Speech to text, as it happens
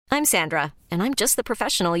I'm Sandra, and I'm just the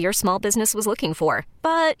professional your small business was looking for.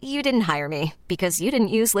 But you didn't hire me because you didn't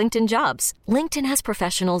use LinkedIn Jobs. LinkedIn has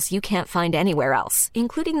professionals you can't find anywhere else,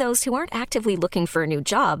 including those who aren't actively looking for a new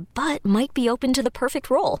job, but might be open to the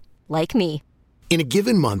perfect role, like me. In a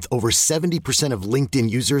given month, over 70% of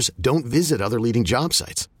LinkedIn users don't visit other leading job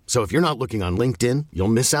sites. So if you're not looking on LinkedIn, you'll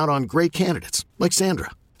miss out on great candidates like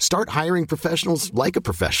Sandra. Start hiring professionals like a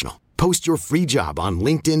professional. Post your free job on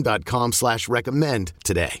linkedin.com/recommend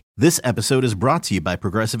today. This episode is brought to you by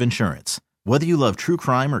Progressive Insurance. Whether you love true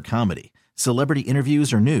crime or comedy, celebrity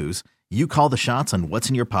interviews or news, you call the shots on what's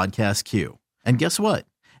in your podcast queue. And guess what?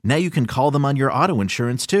 Now you can call them on your auto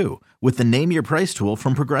insurance too with the Name Your Price tool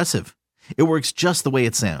from Progressive. It works just the way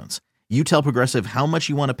it sounds. You tell Progressive how much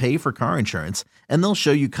you want to pay for car insurance, and they'll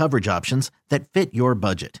show you coverage options that fit your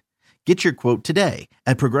budget. Get your quote today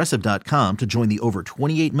at Progressive.com to join the over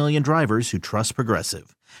 28 million drivers who trust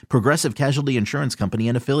Progressive. Progressive Casualty Insurance Company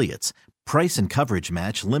and Affiliates. Price and coverage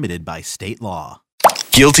match limited by state law.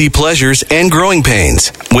 Guilty pleasures and growing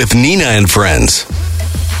pains with Nina and friends.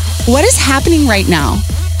 What is happening right now?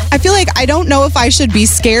 I feel like I don't know if I should be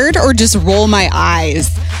scared or just roll my eyes.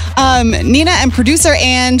 Nina and producer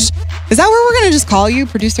Ange, is that what we're going to just call you,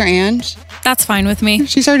 producer Ange? That's fine with me.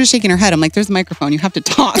 She started shaking her head. I'm like, there's a microphone. You have to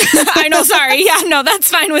talk. I know, sorry. Yeah, no, that's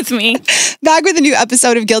fine with me. Back with a new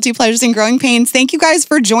episode of Guilty Pleasures and Growing Pains. Thank you guys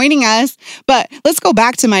for joining us. But let's go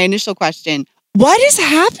back to my initial question. What is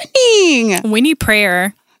happening? We need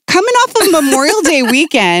prayer. Coming off of Memorial Day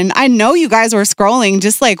weekend, I know you guys were scrolling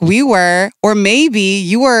just like we were, or maybe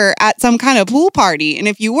you were at some kind of pool party. And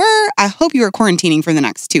if you were, I hope you were quarantining for the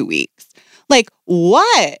next 2 weeks. Like,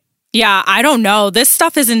 what? Yeah, I don't know. This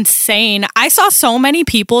stuff is insane. I saw so many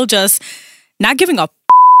people just not giving a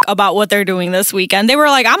about what they're doing this weekend. They were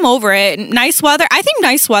like, I'm over it. Nice weather. I think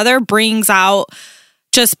nice weather brings out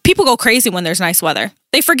just people go crazy when there's nice weather.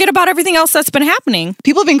 They forget about everything else that's been happening.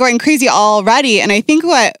 People have been going crazy already. And I think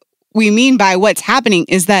what we mean by what's happening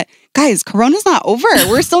is that, guys, Corona's not over.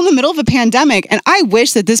 We're still in the middle of a pandemic. And I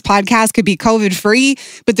wish that this podcast could be COVID-free.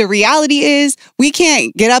 But the reality is we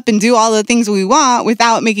can't get up and do all the things we want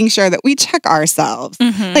without making sure that we check ourselves.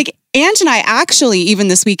 Mm-hmm. Like, Ange and I actually, even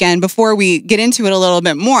this weekend, before we get into it a little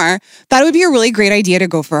bit more, thought it would be a really great idea to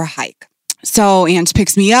go for a hike. So Ange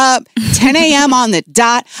picks me up, 10 a.m. on the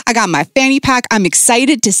dot. I got my fanny pack. I'm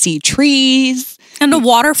excited to see trees. And a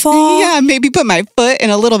waterfall. Yeah, maybe put my foot in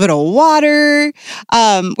a little bit of water.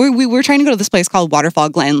 We were trying to go to this place called Waterfall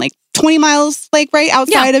Glen, like 20 miles, like right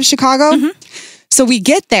outside of Chicago. Mm-hmm. So we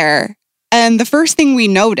get there, and the first thing we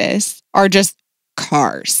notice are just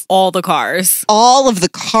cars. All the cars. All of the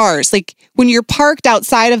cars. Like when you're parked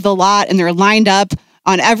outside of the lot and they're lined up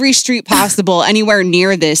on every street possible, anywhere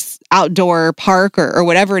near this outdoor park or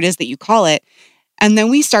whatever it is that you call it. And then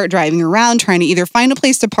we start driving around trying to either find a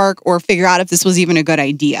place to park or figure out if this was even a good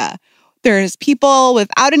idea. There's people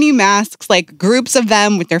without any masks, like groups of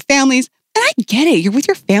them with their families. And I get it. You're with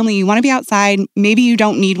your family. You want to be outside. Maybe you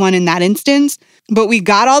don't need one in that instance. But we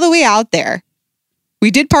got all the way out there. We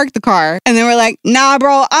did park the car. And then we're like, nah,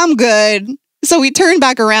 bro, I'm good. So we turned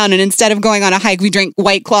back around. And instead of going on a hike, we drank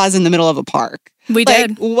White Claws in the middle of a park. We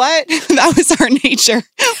did. What? That was our nature.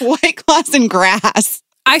 White Claws and grass.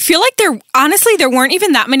 I feel like there weren't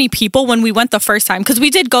even that many people when we went the first time, because we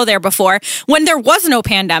did go there before when there was no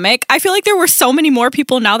pandemic. I feel like there were so many more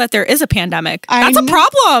people now that there is a pandemic. That's a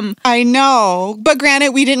problem. I know. But granted,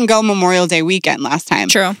 we didn't go Memorial Day weekend last time.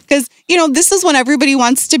 True. Because, this is when everybody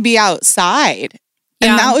wants to be outside.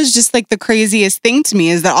 And that was just like the craziest thing to me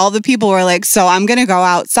is that all the people were like, so I'm going to go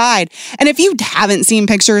outside. And if you haven't seen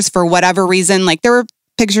pictures for whatever reason, like there were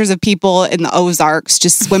pictures of people in the Ozarks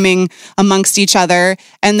just swimming amongst each other.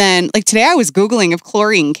 And then like today I was Googling if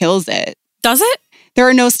chlorine kills it. Does it? There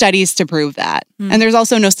are no studies to prove that. And there's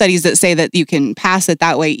also no studies that say that you can pass it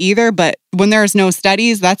that way either. But when there's no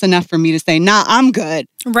studies, that's enough for me to say, nah, I'm good.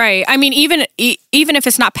 Right. I mean, even if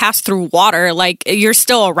it's not passed through water, like you're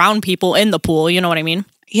still around people in the pool. You know what I mean?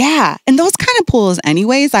 Yeah. And those kind of pools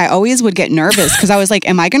anyways, I always would get nervous because I was like,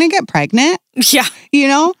 am I going to get pregnant? Yeah.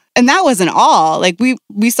 And that wasn't all. Like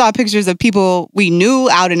we saw pictures of people we knew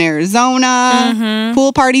out in Arizona,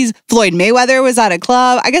 pool parties. Floyd Mayweather was at a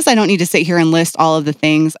club. I guess I don't need to sit here and list all of the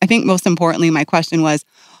things. I think most importantly, my question was,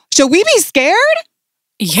 should we be scared?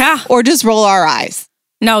 Yeah. Or just roll our eyes?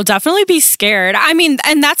 No, definitely be scared. I mean,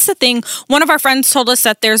 and that's the thing. One of our friends told us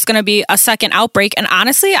that there's going to be a second outbreak. And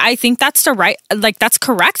honestly, I think that's that's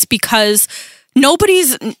correct because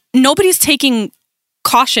nobody's taking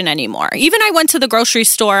caution anymore. Even I went to the grocery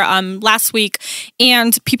store last week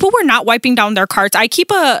and people were not wiping down their carts. I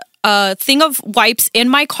keep a a thing of wipes in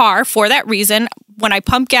my car for that reason. When I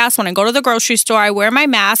pump gas, when I go to the grocery store, I wear my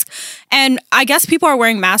mask. And I guess people are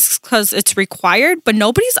wearing masks because it's required, but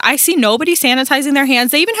I see nobody sanitizing their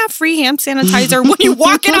hands. They even have free hand sanitizer when you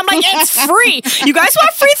walk in. I'm like, it's free. You guys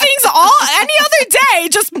want free things any other day.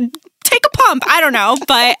 Just take a pump. I don't know.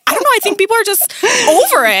 But I don't know. I think people are just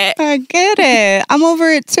over it. I get it. I'm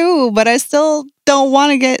over it too, but I still don't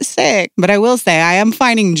want to get sick. But I will say I am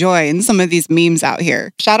finding joy in some of these memes out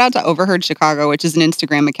here. Shout out to Overheard Chicago, which is an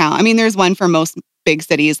Instagram account. I mean, there's one for most big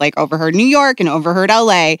cities like Overheard New York and Overheard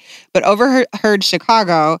LA, but Overheard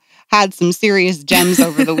Chicago had some serious gems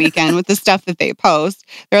over the weekend with the stuff that they post.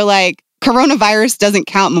 They're like, coronavirus doesn't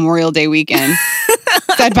count Memorial Day weekend.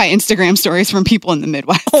 Said by Instagram stories from people in the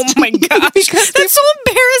Midwest. Oh my gosh. That's so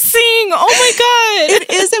embarrassing. Oh my God. It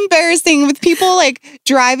is embarrassing with people like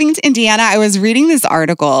driving to Indiana. I was reading this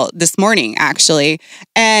article this morning, actually,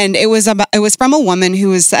 and it was from a woman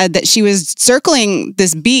who said that she was circling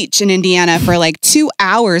this beach in Indiana for like 2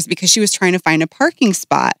 hours because she was trying to find a parking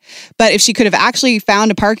spot. But if she could have actually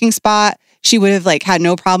found a parking spot, she would have like had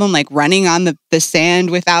no problem like running on the sand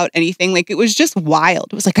without anything. Like it was just wild.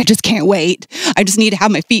 It was like, I just can't wait. I just need to have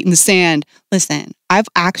my feet in the sand. Listen, I've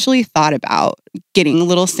actually thought about getting a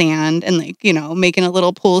little sand and like, making a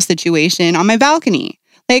little pool situation on my balcony.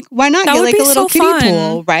 Like, why not get like a little kiddie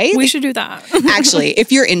pool, right? We should do that. Actually,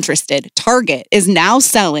 if you're interested, Target is now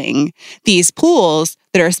selling these pools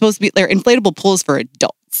that are supposed to be, they're inflatable pools for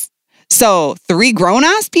adults. So 3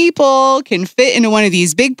 grown-ass people can fit into one of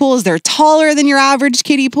these big pools. They're taller than your average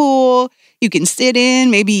kiddie pool. You can sit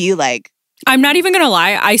in. Maybe you like... I'm not even going to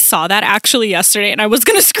lie. I saw that actually yesterday and I was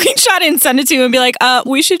going to screenshot it and send it to you and be like,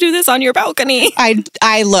 we should do this on your balcony.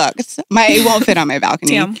 I looked. It won't fit on my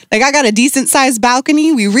balcony. Damn. Like I got a decent sized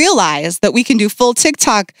balcony. We realized that we can do full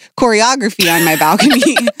TikTok choreography on my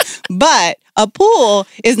balcony, but a pool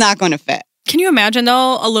is not going to fit. Can you imagine,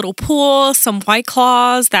 though, a little pool, some White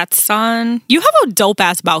Claws, that sun? You have a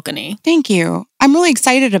dope-ass balcony. Thank you. I'm really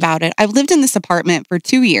excited about it. I've lived in this apartment for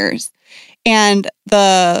 2 years, and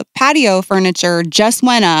the patio furniture just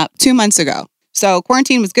went up 2 months ago. So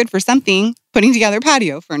quarantine was good for something, putting together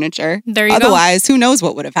patio furniture. There you Otherwise, who knows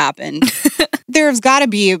what would have happened. There's got to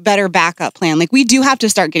be a better backup plan. Like we do have to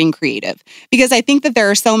start getting creative because I think that there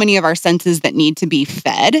are so many of our senses that need to be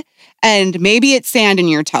fed. And maybe it's sand in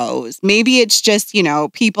your toes. Maybe it's just,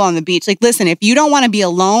 people on the beach. Like, listen, if you don't want to be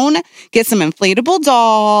alone, get some inflatable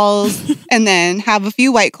dolls and then have a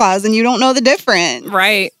few White Claws and you don't know the difference.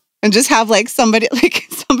 Right. And just have somebody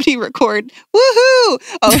record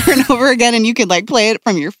woohoo over and over again and you can play it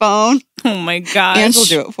from your phone. Oh my gosh. Ange will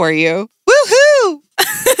do it for you. Woohoo!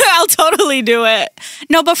 I'll totally do it.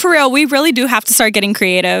 No, but for real, we really do have to start getting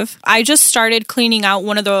creative. I just started cleaning out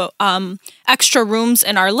one of the extra rooms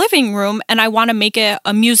in our living room, and I want to make it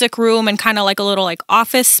a music room and kind of like a little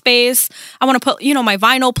office space. I want to put, my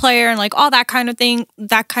vinyl player and all that kind of thing,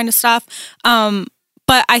 that kind of stuff.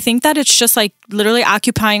 But I think that it's just literally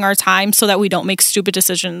occupying our time so that we don't make stupid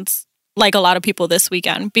decisions like a lot of people this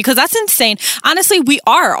weekend, because that's insane. Honestly,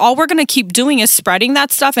 all we're going to keep doing is spreading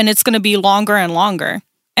that stuff, and it's going to be longer and longer.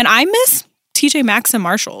 And I miss TJ Maxx and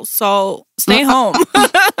Marshalls, so stay home.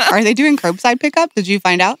 Are they doing curbside pickup? Did you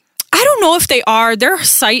find out? I don't know if they are. Their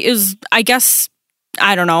site is, I guess,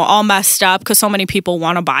 I don't know, all messed up because so many people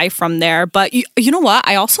want to buy from there. But you know what?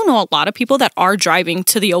 I also know a lot of people that are driving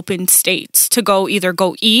to the open states to either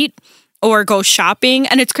go eat or go shopping.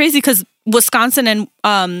 And it's crazy because Wisconsin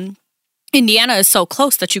and Indiana is so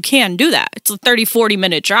close that you can do that. It's a 30,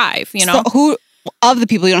 40-minute drive, So who of the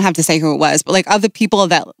people, you don't have to say who it was, but of the people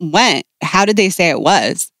that went, how did they say it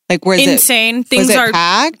was? Was insane. Things was it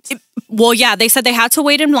packed? Well, yeah, they said they had to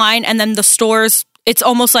wait in line, and then the stores, it's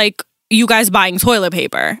almost like you guys buying toilet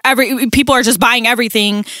paper. People are just buying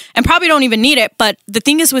everything and probably don't even need it. But the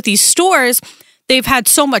thing is with these stores, they've had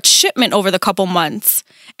so much shipment over the couple months.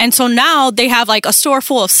 And so now they have a store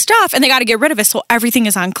full of stuff and they got to get rid of it. So everything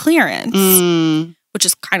is on clearance, which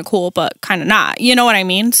is kind of cool, but kind of not. You know what I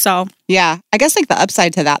mean? So yeah, I guess the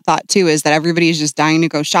upside to that thought too is that everybody's just dying to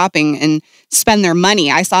go shopping and spend their money.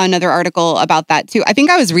 I saw another article about that too. I think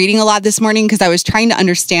I was reading a lot this morning because I was trying to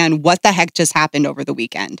understand what the heck just happened over the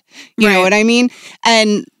weekend. You know what I mean?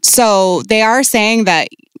 And so they are saying that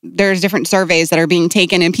there's different surveys that are being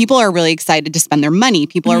taken and people are really excited to spend their money.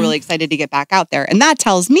 People are really excited to get back out there. And that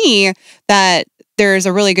tells me that there's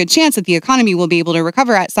a really good chance that the economy will be able to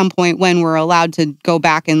recover at some point when we're allowed to go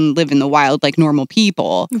back and live in the wild like normal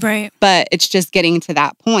people. Right. But it's just getting to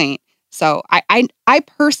that point. So I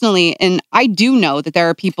personally, and I do know that there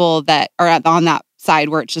are people that are on that side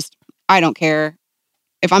where it's just, I don't care.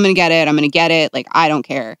 If I'm going to get it, I'm going to get it. I don't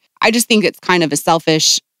care. I just think it's kind of a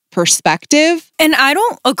selfish perspective. And I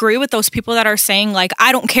don't agree with those people that are saying like,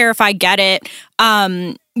 I don't care if I get it.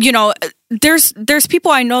 You know, there's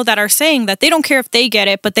people I know that are saying that they don't care if they get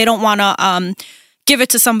it, but they don't want to give it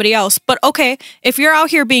to somebody else. But okay, if you're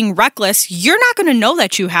out here being reckless, you're not going to know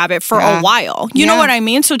that you have it for a while. You know what I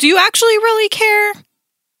mean? So do you actually really care?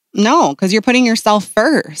 No, because you're putting yourself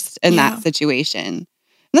first in that situation.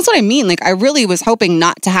 And that's what I mean. Like, I really was hoping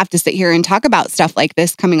not to have to sit here and talk about stuff like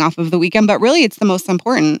this coming off of the weekend, but really it's the most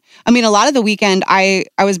important. I mean, a lot of the weekend, I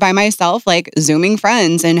was by myself, like Zooming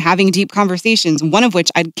friends and having deep conversations, one of which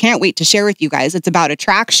I can't wait to share with you guys. It's about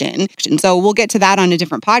attraction. So we'll get to that on a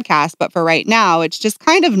different podcast. But for right now, it's just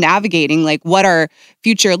kind of navigating like what our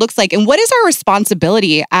future looks like and what is our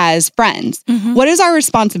responsibility as friends? What is our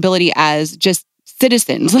responsibility as just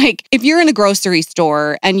citizens? Like if you're in a grocery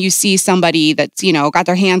store and you see somebody that's, you know, got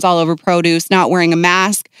their hands all over produce, not wearing a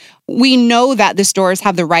mask, we know that the stores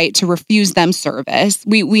have the right to refuse them service.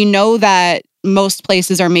 We know that most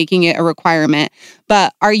places are making it a requirement,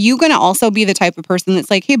 but are you going to also be the type of person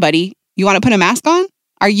that's like, hey buddy, you want to put a mask on?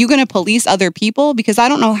 Are you going to police other people? Because I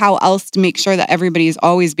don't know how else to make sure that everybody is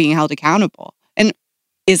always being held accountable. And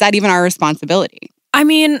is that even our responsibility? I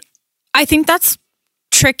mean, I think that's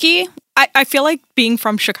tricky. I feel like being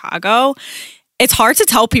from Chicago, it's hard to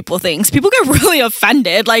tell people things. People get really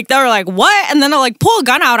offended. Like, they're like, what? And then they'll like pull a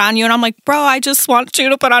gun out on you. And I'm like, bro, I just want you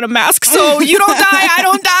to put on a mask so you don't die, I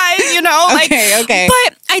don't die, you know? Like, okay.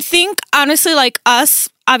 But I think, honestly, like us,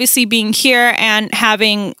 obviously being here and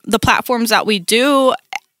having the platforms that we do,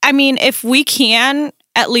 I mean, if we can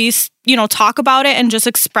at least, you know, talk about it and just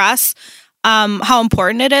express how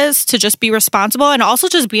important it is to just be responsible and also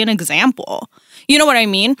just be an example. You know what I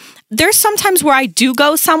mean? There's sometimes where I do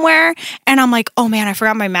go somewhere and I'm like, oh man, I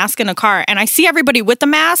forgot my mask in a car. And I see everybody with the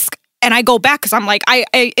mask and I go back because I'm like,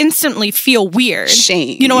 I instantly feel weird.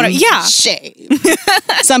 Shame. You know what I mean? Yeah. Shame.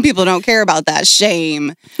 Some people don't care about that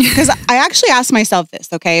shame. Because I actually asked myself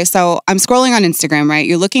this, okay? So I'm scrolling on Instagram, right?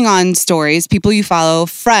 You're looking on stories, people you follow,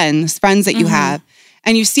 friends that you have.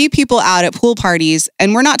 And you see people out at pool parties,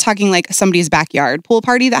 and we're not talking like somebody's backyard pool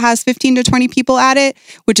party that has 15 to 20 people at it,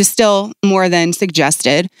 which is still more than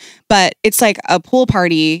suggested. But it's like a pool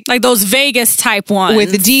party. Like those Vegas type ones.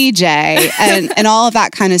 With a DJ and all of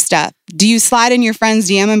that kind of stuff. Do you slide in your friend's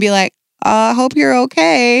DM and be like, I hope you're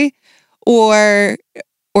okay? Or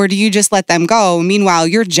do you just let them go? Meanwhile,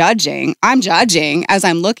 you're judging. I'm judging as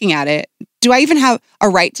I'm looking at it. Do I even have a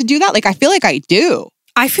right to do that? Like, I feel like I do.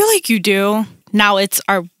 I feel like you do. Now it's,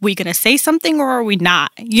 are we going to say something or are we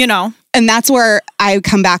not? You know? And that's where I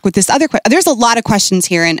come back with this other question. There's a lot of questions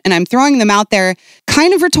here, and I'm throwing them out there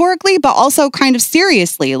kind of rhetorically, but also kind of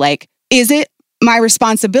seriously. Like, is it my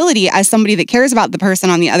responsibility as somebody that cares about the person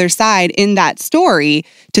on the other side in that story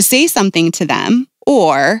to say something to them,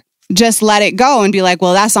 or just let it go and be like,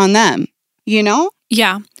 well, that's on them, you know?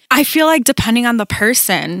 Yeah. I feel like depending on the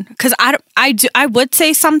person, because I would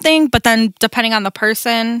say something, but then depending on the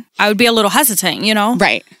person, I would be a little hesitant, you know?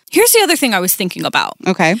 Right. Here's the other thing I was thinking about.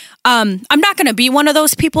 Okay. I'm not going to be one of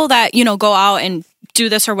those people that, you know, go out and do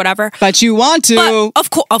this or whatever. But you want to.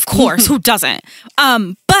 But of course, who doesn't?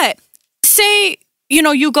 But say, you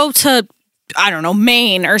know, you go to, I don't know,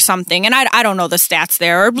 Maine or something, and I don't know the stats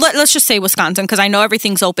there, or let's just say Wisconsin, because I know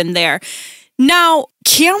everything's open there. Now,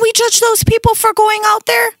 can we judge those people for going out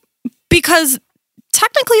there? Because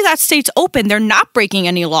technically that state's open. They're not breaking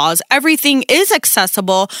any laws. Everything is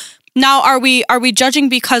accessible. Now, are we judging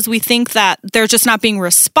because we think that they're just not being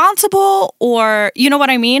responsible, or you know what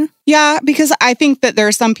I mean? Yeah, because I think that there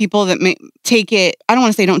are some people that may take it, I don't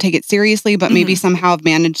want to say don't take it seriously, but maybe somehow have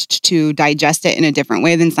managed to digest it in a different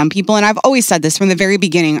way than some people. And I've always said this from the very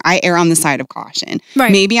beginning, I err on the side of caution.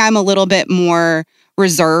 Right. Maybe I'm a little bit more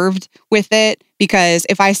reserved with it, because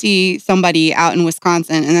if I see somebody out in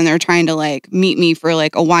Wisconsin and then they're trying to like meet me for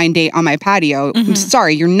like a wine date on my patio, I'm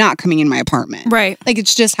sorry, you're not coming in my apartment. Right. Like,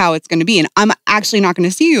 it's just how it's going to be. And I'm actually not going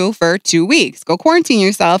to see you for 2 weeks. Go quarantine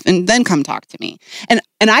yourself and then come talk to me. And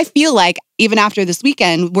I feel like even after this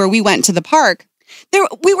weekend where we went to the park,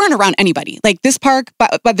 we weren't around anybody. Like, this park,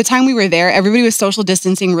 but by the time we were there, everybody was social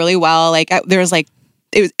distancing really well. Like, there was like,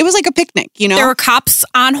 it was like a picnic, you know? There were cops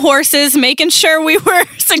on horses making sure we were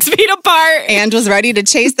 6 feet apart. And was ready to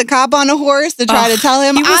chase the cop on a horse to try to tell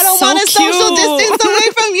him, I don't want to social distance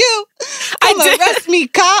away from you. Arrest me,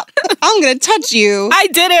 cop. I'm going to touch you. I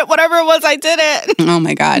did it. Whatever it was, I did it. Oh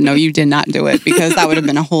my God. No, you did not do it, because that would have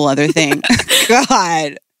been a whole other thing.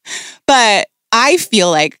 God. But I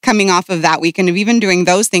feel like coming off of that weekend of even doing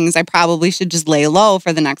those things, I probably should just lay low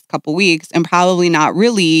for the next couple weeks and probably not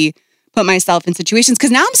really put myself in situations,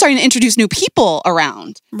 because now I'm starting to introduce new people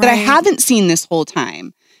around that I haven't seen this whole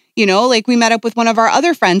time. You know, like we met up with one of our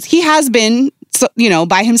other friends. He has been,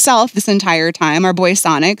 by himself this entire time, our boy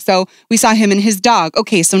Sonic. So we saw him and his dog.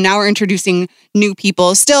 Okay, so now we're introducing new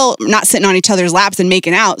people, still not sitting on each other's laps and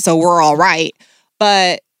making out. So we're all right.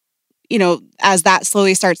 But, as that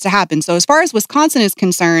slowly starts to happen. So as far as Wisconsin is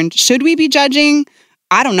concerned, should we be judging?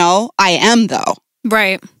 I don't know. I am, though.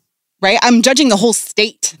 Right. I'm judging the whole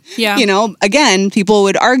state. Yeah. Again, people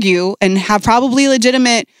would argue and have probably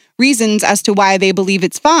legitimate reasons as to why they believe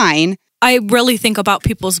it's fine. I really think about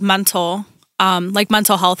people's mental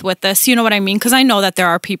health with this. You know what I mean? Because I know that there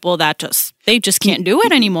are people that they just can't do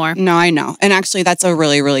it anymore. No, I know. And actually, that's a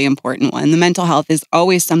really, really important one. The mental health is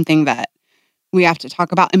always something that we have to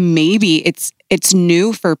talk about. And maybe it's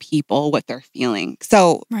new for people what they're feeling.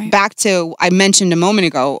 So back to, I mentioned a moment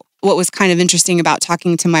ago, what was kind of interesting about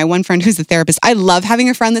talking to my one friend who's a therapist. I love having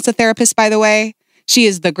a friend that's a therapist, by the way. She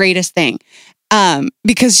is the greatest thing.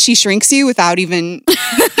 Because she shrinks you without even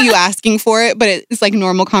you asking for it, but it's like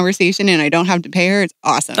normal conversation and I don't have to pay her. It's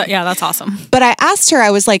awesome. But yeah, that's awesome. But I asked her,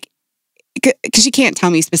 I was like, because she can't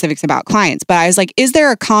tell me specifics about clients, but I was like, is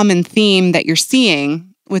there a common theme that you're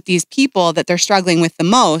seeing with these people that they're struggling with the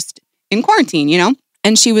most in quarantine,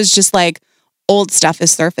 And she was just like, old stuff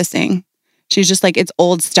is surfacing. She's just like, it's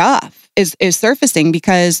old stuff is surfacing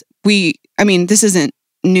because this isn't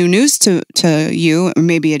new news to you, or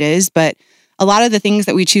maybe it is, but a lot of the things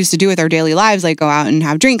that we choose to do with our daily lives, like go out and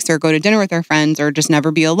have drinks or go to dinner with our friends or just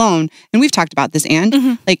never be alone. And we've talked about this,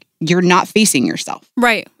 Anne, like you're not facing yourself.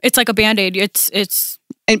 Right. It's like a Band-Aid.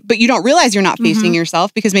 But you don't realize you're not facing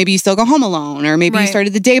yourself because maybe you still go home alone or maybe you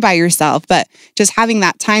started the day by yourself. But just having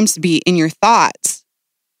that time to be in your thoughts,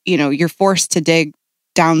 you're forced to dig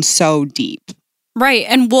down so deep. Right.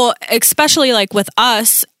 And especially like with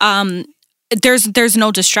us, there's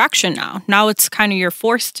no distraction now. Now it's kind of you're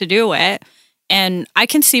forced to do it. And I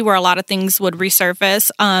can see where a lot of things would resurface.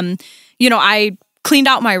 I cleaned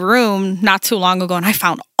out my room not too long ago and I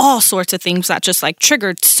found all sorts of things that just like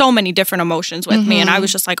triggered so many different emotions with me. And I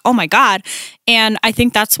was just like, oh my God. And I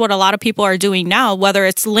think that's what a lot of people are doing now, whether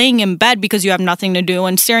it's laying in bed because you have nothing to do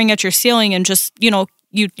and staring at your ceiling and just,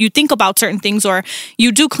 you think about certain things, or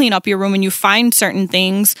you do clean up your room and you find certain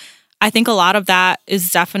things. I think a lot of that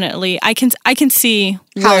is definitely, I can see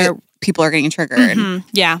how people are getting triggered.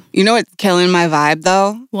 Yeah. You know what's killing my vibe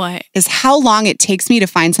though? What? Is how long it takes me to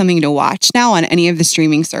find something to watch now on any of the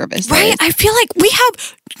streaming services. Right? I feel like we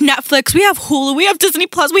have Netflix, we have Hulu, we have Disney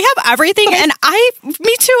Plus, we have everything. And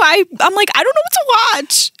me too, I'm like, I don't know what to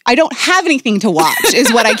watch. I don't have anything to watch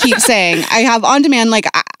is what I keep saying. I have on demand, like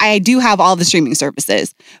I do have all the streaming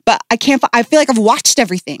services, but I feel like I've watched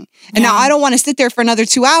everything. And now I don't want to sit there for another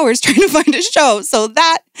 2 hours trying to find a show. So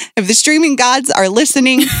that, if the streaming gods are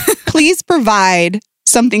listening, please provide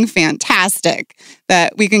something fantastic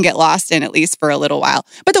that we can get lost in at least for a little while.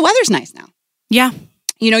 But the weather's nice now. Yeah.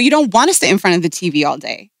 You don't want to sit in front of the TV all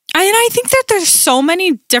day. And I think that there's so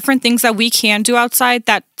many different things that we can do outside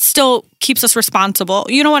that still keeps us responsible.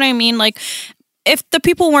 You know what I mean? Like if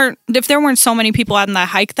there weren't so many people on that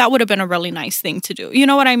hike, that would have been a really nice thing to do. You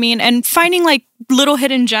know what I mean? And finding like little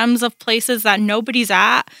hidden gems of places that nobody's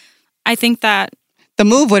at. I think that the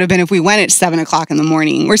move would have been if we went at 7:00 in the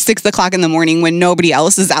morning or 6:00 in the morning when nobody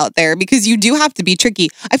else is out there, because you do have to be tricky.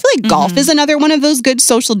 I feel like golf is another one of those good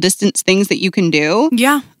social distance things that you can do.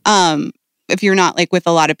 Yeah. If you're not like with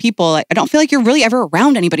a lot of people, I don't feel like you're really ever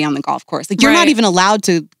around anybody on the golf course. Like you're not even allowed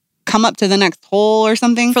to come up to the next hole or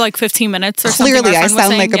something. For like 15 minutes or something. Clearly, I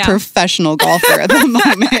sound like a professional golfer at the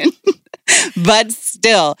moment. But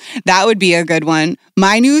still, that would be a good one.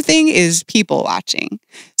 My new thing is people watching.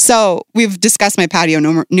 So we've discussed my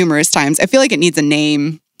patio numerous times. I feel like it needs a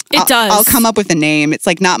name. It does. I'll come up with a name. It's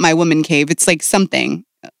like not my woman cave. It's like something.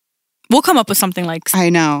 We'll come up with something like... I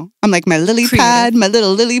know. I'm like my lily pad, my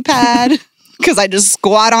little lily pad. Because I just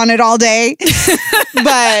squat on it all day.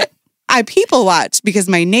 But I people watch because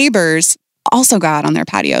my neighbors also go out on their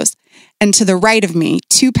patios. And to the right of me,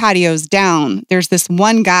 2 patios down, there's this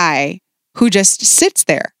one guy who just sits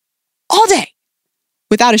there all day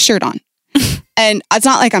without a shirt on. And it's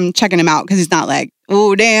not like I'm checking him out because he's not like,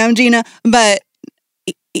 oh, damn, Gina. But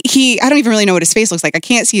I don't even really know what his face looks like. I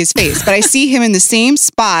can't see his face, but I see him in the same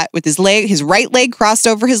spot with his right leg crossed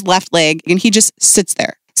over his left leg. And he just sits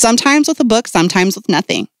there. Sometimes with a book, sometimes with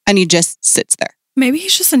nothing. And he just sits there. Maybe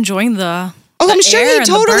he's just enjoying the I'm sure he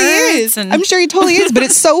totally is. I'm sure he totally is. But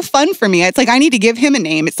it's so fun for me. It's like I need to give him a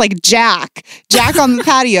name. It's like Jack on the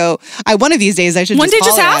patio. One of these days I should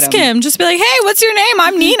just ask him. Just be like, hey, what's your name?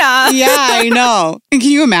 I'm Nina. Yeah, I know. And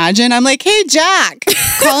can you imagine? I'm like, hey, Jack.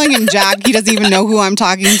 Calling him Jack. He doesn't even know who I'm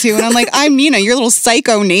talking to. And I'm like, I'm Nina, your little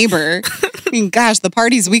psycho neighbor. mean, gosh, the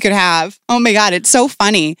parties we could have. Oh my God, it's so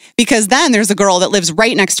funny because then there's a girl that lives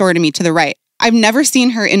right next door to me to the right. I've never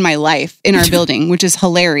seen her in my life in our building, which is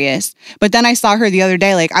hilarious. But then I saw her the other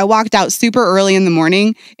day. Like I walked out super early in the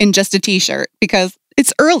morning in just a t-shirt because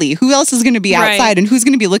it's early. Who else is going to be outside and who's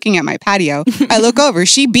going to be looking at my patio? I look over.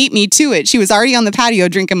 She beat me to it. She was already on the patio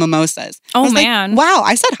drinking mimosas. Oh, man. Like, wow.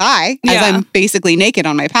 I said hi as I'm basically naked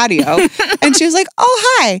on my patio. And she was like,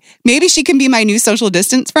 oh, hi. Maybe she can be my new social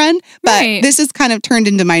distance friend. But this has kind of turned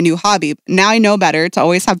into my new hobby. Now I know better to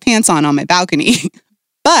always have pants on my balcony.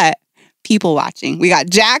 But people watching. We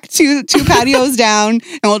got Jack two patios down,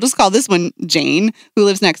 and we'll just call this one Jane, who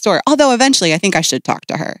lives next door. Although eventually I think I should talk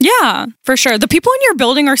to her. Yeah, for sure. The people in your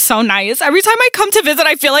building are so nice. Every time I come to visit,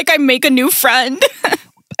 I feel like I make a new friend.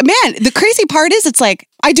 Man, the crazy part is it's like,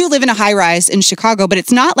 I do live in a high rise in Chicago, but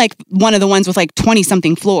it's not like one of the ones with like 20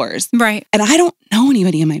 something floors. Right. And I don't know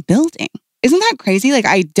anybody in my building. Isn't that crazy? Like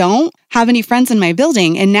I don't have any friends in my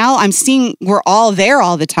building and now I'm seeing we're all there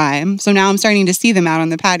all the time. So now I'm starting to see them out on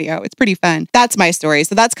the patio. It's pretty fun. That's my story.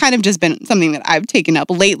 So that's kind of just been something that I've taken up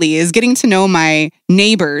lately is getting to know my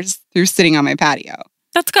neighbors through sitting on my patio.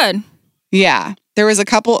 That's good. Yeah. There was a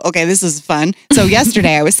couple. Okay, this is fun. So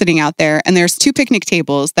yesterday I was sitting out there and there's 2 picnic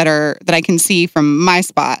tables that I can see from my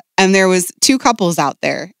spot. And there was 2 couples out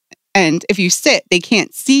there. And if you sit, they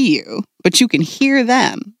can't see you, but you can hear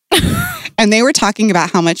them. And they were talking about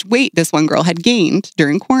how much weight this one girl had gained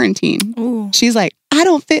during quarantine. Ooh. She's like, I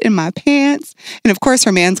don't fit in my pants. And of course,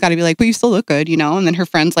 her man's got to be like, but you still look good, you know? And then her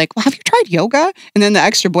friend's like, well, have you tried yoga? And then the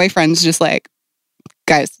extra boyfriend's just like,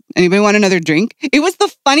 guys, anybody want another drink? It was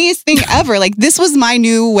the funniest thing ever. Like, this was my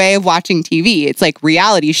new way of watching TV. It's like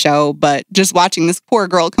reality show, but just watching this poor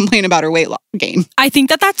girl complain about her weight gain. I think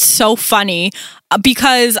that that's so funny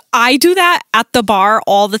because I do that at the bar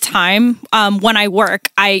all the time when I work.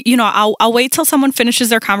 I'll wait till someone finishes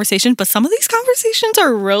their conversation, but some of these conversations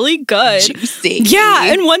are really good. Juicy.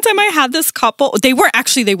 Yeah, and one time I had this couple. They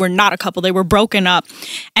were not a couple. They were broken up,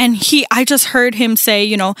 and I just heard him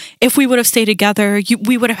say, if we would have stayed together,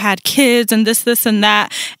 we would have had kids and this and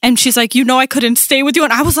that. And she's like, I couldn't stay with you.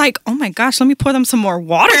 And I was like, oh my gosh, let me pour them some more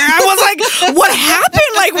water. I was like, what happened?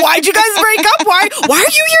 Like, why'd you guys break up? Why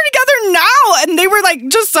are you here together now? And they were like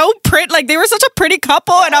just so pretty. Like they were such a pretty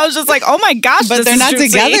couple. And I was just like, oh my gosh, but they're not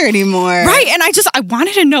together anymore. Right. And I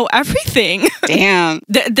wanted to know everything. Damn.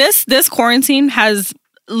 This quarantine has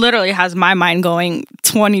my mind going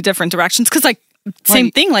 20 different directions. Cause like, same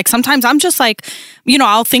thing. Like sometimes I'm just like,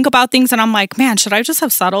 I'll think about things and I'm like, man, should I just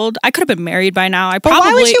have settled? I could have been married by now. But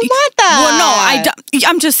why would you want that? Well, no,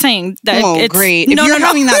 I'm just saying that. Oh, great. If you're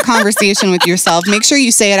having that conversation with yourself, make sure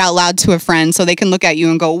you say it out loud to a friend so they can look at you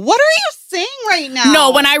and go, what are you saying right now?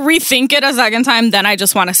 No, when I rethink it a second time, then I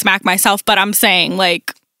just want to smack myself. But I'm saying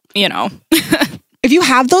like, If you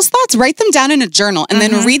have those thoughts, write them down in a journal and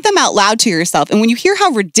then read them out loud to yourself. And when you hear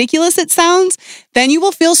how ridiculous it sounds, then you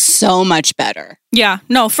will feel so much better. Yeah,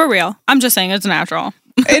 no, for real. I'm just saying it's natural.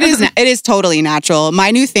 It is totally natural.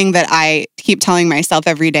 My new thing that I keep telling myself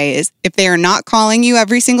every day is if they are not calling you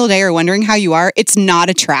every single day or wondering how you are, it's not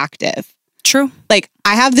attractive. True. Like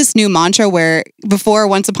I have this new mantra where before,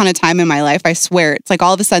 once upon a time in my life, I swear it's like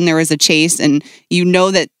all of a sudden there was a chase and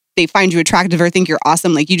that they find you attractive or think you're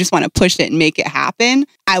awesome, like you just want to push it and make it happen.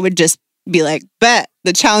 I would just be like, bet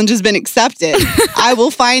the challenge has been accepted. I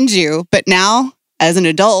will find you. But now as an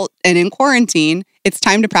adult and in quarantine, it's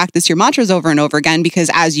time to practice your mantras over and over again,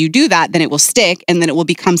 because as you do that, then it will stick and then it will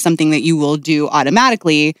become something that you will do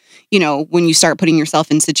automatically, when you start putting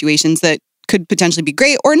yourself in situations that could potentially be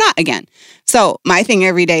great or not again. So my thing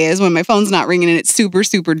every day is when my phone's not ringing and it's super,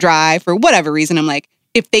 super dry for whatever reason, I'm like,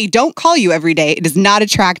 if they don't call you every day, it is not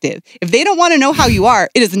attractive. If they don't want to know how you are,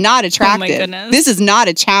 it is not attractive. Oh my goodness. This is not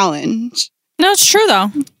a challenge. No, it's true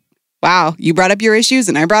though. Wow. You brought up your issues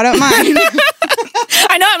and I brought up mine.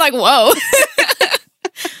 I know. I'm like, whoa.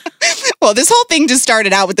 Well, this whole thing just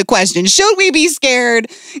started out with the question, should we be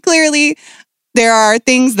scared? Clearly, there are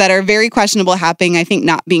things that are very questionable happening. I think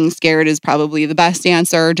not being scared is probably the best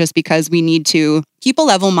answer, just because we need to keep a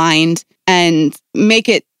level mind and make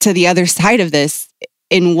it to the other side of this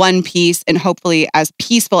in one piece and hopefully as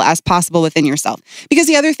peaceful as possible within yourself. Because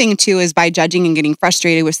the other thing too is by judging and getting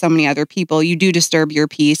frustrated with so many other people, you do disturb your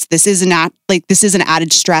peace. This is an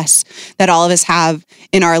added stress that all of us have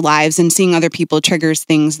in our lives, and seeing other people triggers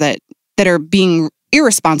things that are being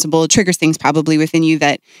irresponsible. It triggers things probably within you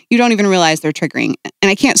that you don't even realize they're triggering. And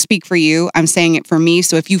I can't speak for you. I'm saying it for me.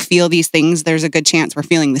 So if you feel these things, there's a good chance we're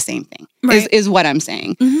feeling the same thing, is what I'm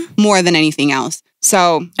saying, more than anything else.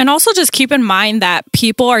 So, and also just keep in mind that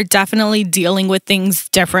people are definitely dealing with things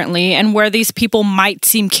differently, and where these people might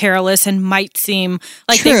seem careless and might seem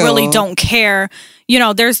like they really don't care, you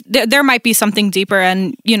know, there might be something deeper,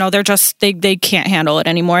 and you know, they're just they can't handle it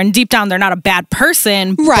anymore. And deep down, they're not a bad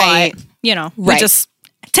person, right? But, you know, we just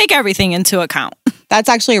take everything into account. That's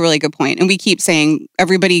actually a really good point. And we keep saying,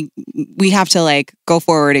 everybody, we have to like go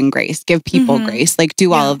forward in grace, give people grace, like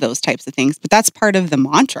do all of those types of things. But that's part of the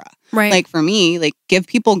mantra. Right. Like for me, like give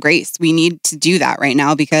people grace. We need to do that right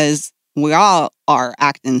now because we all are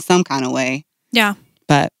acting some kind of way. Yeah.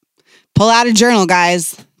 But pull out a journal,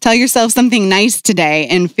 guys. Tell yourself something nice today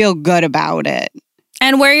and feel good about it.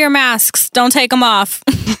 And wear your masks. Don't take them off.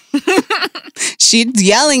 She's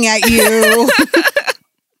yelling at you.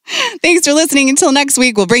 Thanks for listening. Until next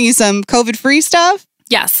week, we'll bring you some COVID-free stuff.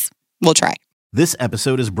 Yes. We'll try. This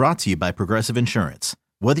episode is brought to you by Progressive Insurance.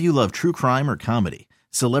 Whether you love true crime or comedy,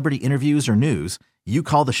 celebrity interviews or news, you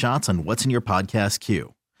call the shots on what's in your podcast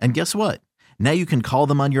queue. And guess what? Now you can call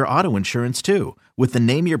them on your auto insurance too with the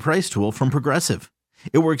Name Your Price tool from Progressive.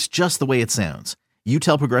 It works just the way it sounds. You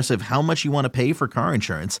tell Progressive how much you want to pay for car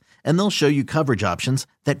insurance, and they'll show you coverage options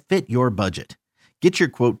that fit your budget. Get your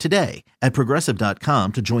quote today at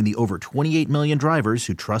Progressive.com to join the over 28 million drivers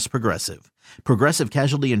who trust Progressive. Progressive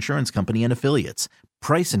Casualty Insurance Company and Affiliates.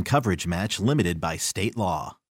 Price and coverage match limited by state law.